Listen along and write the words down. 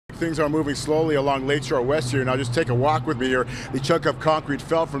things are moving slowly along Lakeshore West here. Now just take a walk with me here. The chunk of concrete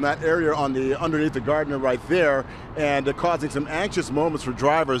fell from that area on the underneath the Gardiner right there, and causing some anxious moments for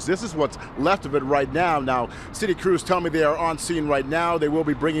drivers. This is what's left of it right now. Now, city crews tell me they are on scene right now. They will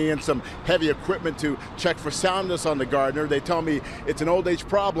be bringing in some heavy equipment to check for soundness on the Gardiner. They tell me it's an old age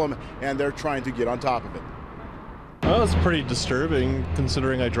problem, and they're trying to get on top of it. Well, it's pretty disturbing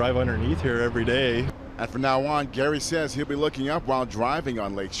considering I drive underneath here every day. And from now on, Gary says he'll be looking up while driving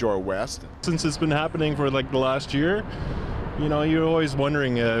on Lakeshore West. Since it's been happening for like the last year, you know, you're always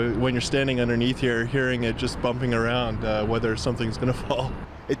wondering when you're standing underneath here, hearing it just bumping around, whether something's going to fall.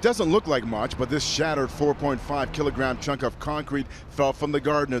 It doesn't look like much, but this shattered 4.5 kilogram chunk of concrete fell from the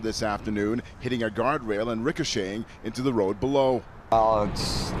Gardiner this afternoon, hitting a guardrail and ricocheting into the road below. Well,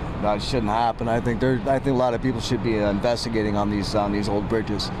 that shouldn't happen. I think a lot of people should be investigating on these old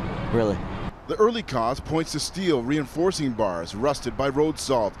bridges, really. The early cause points to steel reinforcing bars rusted by road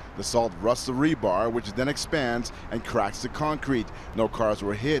salt. The salt rusts the rebar, which then expands and cracks the concrete. No cars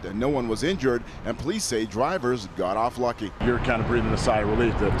were hit and no one was injured, and police say drivers got off lucky. You're kind of breathing a sigh of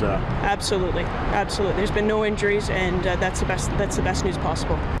relief that... Absolutely. There's been no injuries, and that's the best news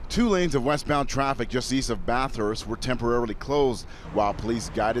possible. 2 lanes of westbound traffic just east of Bathurst were temporarily closed while police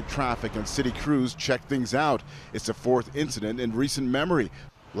guided traffic and city crews checked things out. It's the 4th incident in recent memory.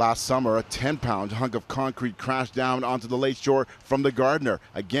 Last summer, a 10-pound hunk of concrete crashed down onto the lakeshore from the Gardiner.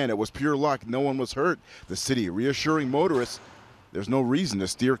 Again, it was pure luck. No one was hurt. The city reassuring motorists there's no reason to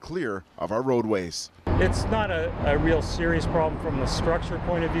steer clear of our roadways. It's not a real serious problem from the structure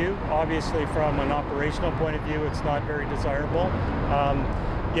point of view. Obviously, from an operational point of view, it's not very desirable.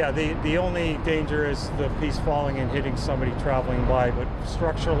 Yeah, the only danger is the piece falling and hitting somebody traveling by, but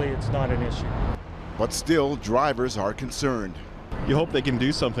structurally, it's not an issue. But still, drivers are concerned. You hope they can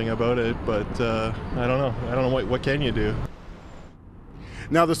do something about it, but I don't know. What can you do?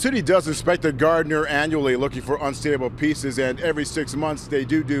 Now, the city does inspect the Gardiner annually looking for unstable pieces, and every 6 months they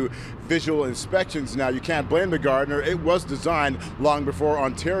do visual inspections. Now, you can't blame the Gardiner. It was designed long before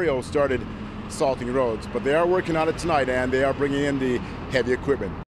Ontario started salting roads, but they are working on it tonight, and they are bringing in the heavy equipment.